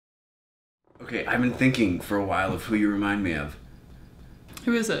Okay, I've been thinking for a while of who you remind me of.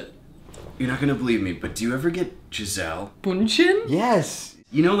 Who is it? You're not gonna believe me, but do you ever get Giselle? Bunchin? Yes.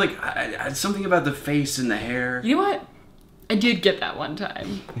 You know, like, something about the face and the hair. You know what? I did get that one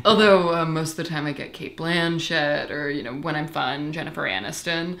time. Although most of the time I get Cate Blanchett or, you know, when I'm fun, Jennifer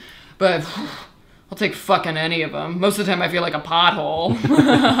Aniston. But I'll take fucking any of them. Most of the time I feel like a pothole.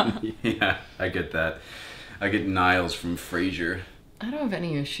 Yeah, I get that. I get Niles from Frasier. I don't have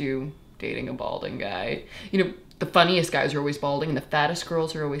any issue dating a balding guy. You know, the funniest guys are always balding and the fattest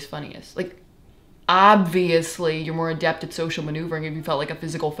girls are always funniest. Like, obviously you're more adept at social maneuvering if you felt like a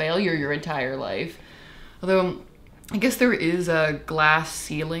physical failure your entire life. Although, I guess there is a glass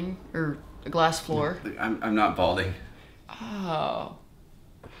ceiling or a glass floor. I'm not balding. Oh.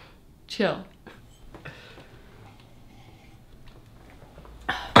 Chill.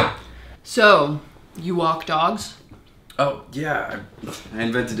 So, you walk dogs? Oh, yeah. I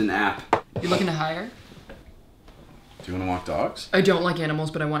invented an app. You looking to hire? Do you want to walk dogs? I don't like animals,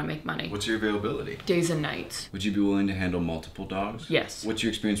 but I want to make money. What's your availability? Days and nights. Would you be willing to handle multiple dogs? Yes. What's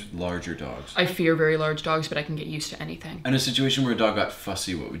your experience with larger dogs? I fear very large dogs, but I can get used to anything. In a situation where a dog got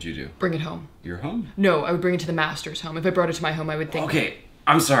fussy, what would you do? Bring it home. Your home? No, I would bring it to the master's home. If I brought it to my home, I would think... Okay,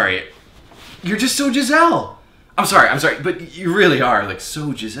 I'm sorry. You're just so Giselle. I'm sorry, but you really are, like,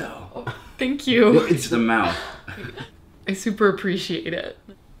 so Giselle. Oh, thank you. It's the mouth. I super appreciate it.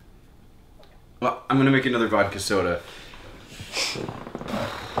 Well, I'm gonna make another vodka soda.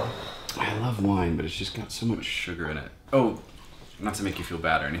 I love wine, but it's just got so much sugar in it. Oh, not to make you feel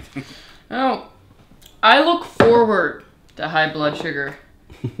bad or anything. Oh, I look forward to high blood sugar.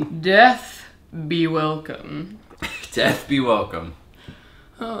 Death be welcome. Death be welcome.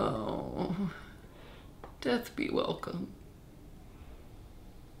 Oh, death be welcome.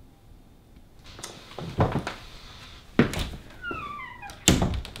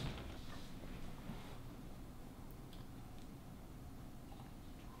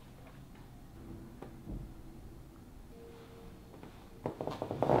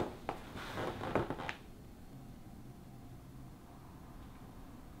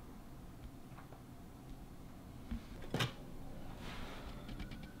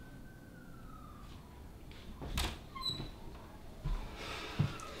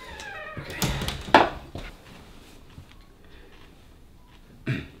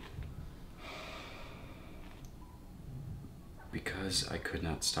 Because I could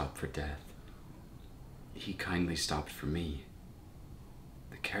not stop for death, he kindly stopped for me.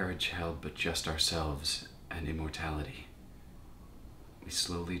 The carriage held but just ourselves and immortality. We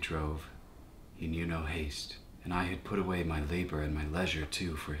slowly drove. He knew no haste, and I had put away my labor and my leisure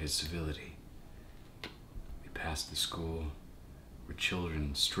too for his civility. We passed the school where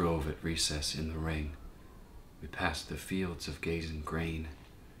children strove at recess in the ring. We passed the fields of gazing grain.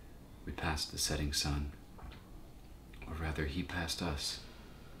 We passed the setting sun. Or rather, he passed us.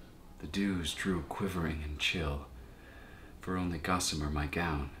 The dews drew quivering and chill, for only gossamer my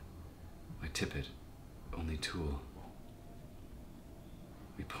gown, my tippet only tulle.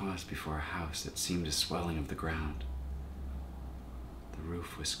 We paused before a house that seemed a swelling of the ground. The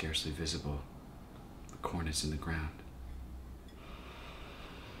roof was scarcely visible, the cornice in the ground.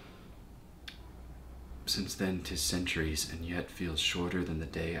 Since then 'tis centuries, and yet feels shorter than the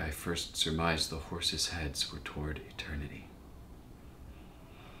day I first surmised the horses' heads were toward eternity.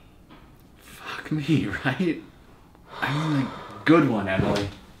 Fuck me, right? I mean, like, good one, Emily.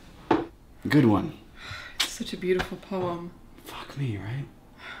 Good one. It's such a beautiful poem. Fuck me, right?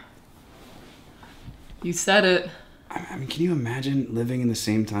 You said it. I mean, can you imagine living in the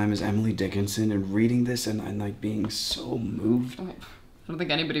same time as Emily Dickinson and reading this and like being so moved? Oh, I don't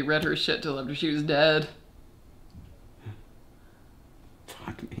think anybody read her shit till after she was dead.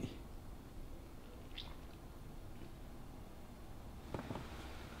 Fuck me.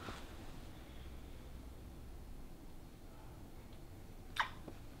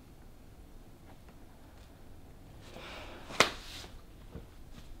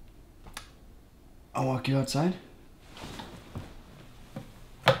 I'll walk you outside.